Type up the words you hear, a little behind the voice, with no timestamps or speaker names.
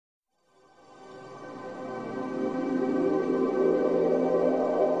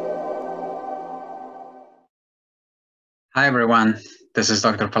Hi everyone, this is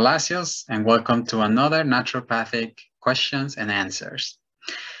Dr. Palacios and welcome to another Naturopathic questions and answers.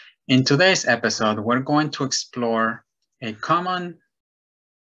 In today's episode, we're going to explore a common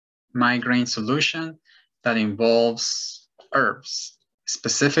migraine solution that involves herbs.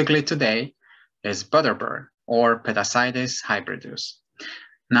 Specifically today is Butterbur or Petasites hybridus.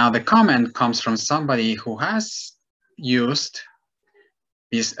 Now the comment comes from somebody who has used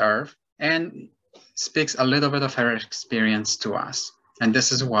this herb and speaks a little bit of her experience to us. And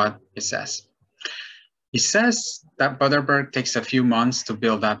this is what it says. It says that Butterbur takes a few months to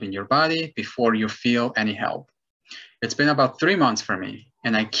build up in your body before you feel any help. It's been about 3 months for me,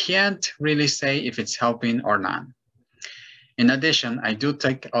 and I can't really say if it's helping or not. In addition, I do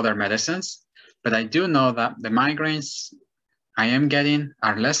take other medicines, but I do know that the migraines I am getting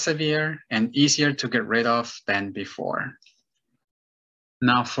are less severe and easier to get rid of than before.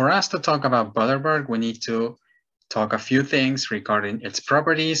 Now, for us to talk about Butterbur, we need to talk a few things regarding its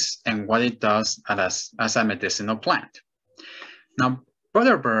properties and what it does as a medicinal plant. Now,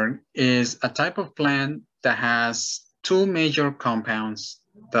 Butterbur is a type of plant that has two major compounds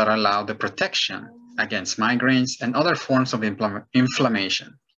that allow the protection against migraines and other forms of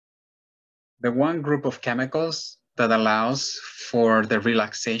inflammation. The one group of chemicals that allows for the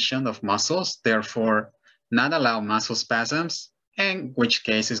relaxation of muscles, therefore not allow muscle spasms, in which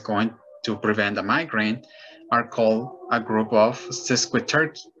case is going to prevent a migraine, are called a group of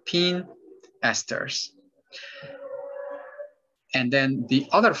sesquiterpene esters. And then the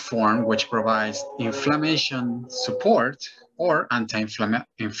other form, which provides inflammation support or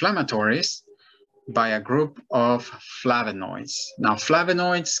anti-inflammatories, by a group of flavonoids. Now,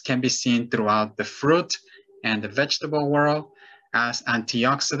 flavonoids can be seen throughout the fruit and the vegetable world as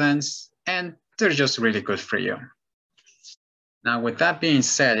antioxidants, and they're just really good for you. Now, with that being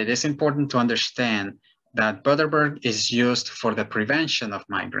said, it is important to understand that Butterbur is used for the prevention of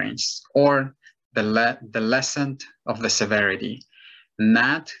migraines or the lessening of the severity,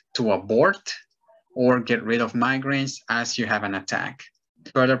 not to abort or get rid of migraines as you have an attack.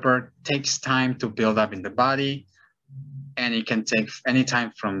 Butterbur takes time to build up in the body, and it can take any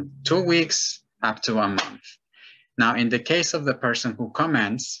time from 2 weeks up to a month. Now, in the case of the person who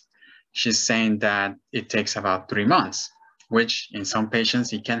comments, she's saying that it takes about 3 months, which in some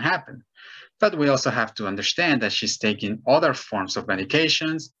patients it can happen. But we also have to understand that she's taking other forms of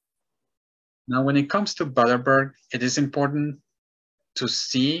medications. Now, when it comes to Butterbur, it is important to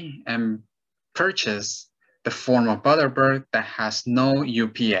see and purchase the form of Butterbur that has no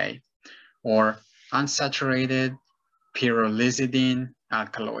UPA or unsaturated pyrrolizidine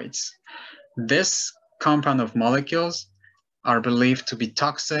alkaloids. This compound of molecules are believed to be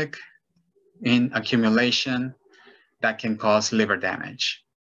toxic in accumulation that can cause liver damage.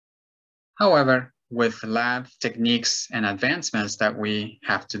 However, with lab techniques and advancements that we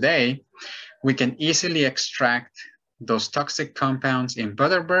have today, we can easily extract those toxic compounds in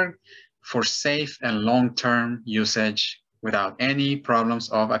Butterbur for safe and long-term usage without any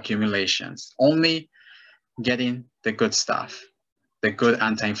problems of accumulations, only getting the good stuff, the good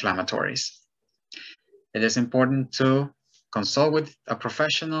anti-inflammatories. It is important to consult with a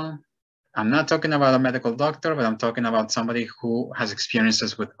professional. I'm not talking about a medical doctor, but I'm talking about somebody who has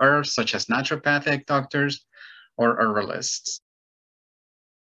experiences with herbs, such as naturopathic doctors or herbalists.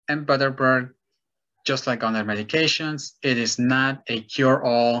 And Butterbur, just like other medications, it is not a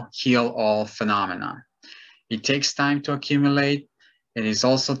cure-all, heal-all phenomenon. It takes time to accumulate. It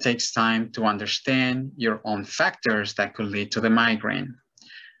also takes time to understand your own factors that could lead to the migraine.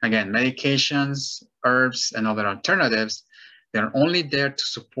 Again, medications, herbs, and other alternatives, they're only there to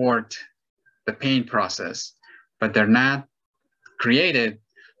support the pain process, but they're not created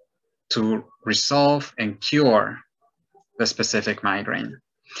to resolve and cure the specific migraine.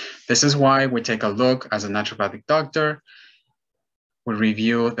 This is why we take a look as a naturopathic doctor. We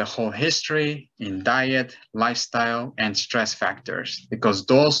review the whole history in diet, lifestyle, and stress factors, because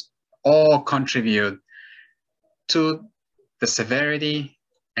those all contribute to the severity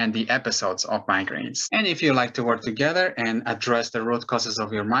and the episodes of migraines. And if you like to work together and address the root causes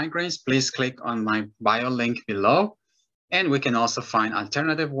of your migraines, please click on my bio link below. And we can also find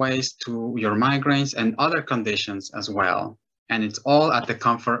alternative ways to your migraines and other conditions as well. And it's all at the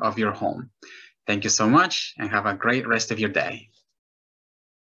comfort of your home. Thank you so much and have a great rest of your day.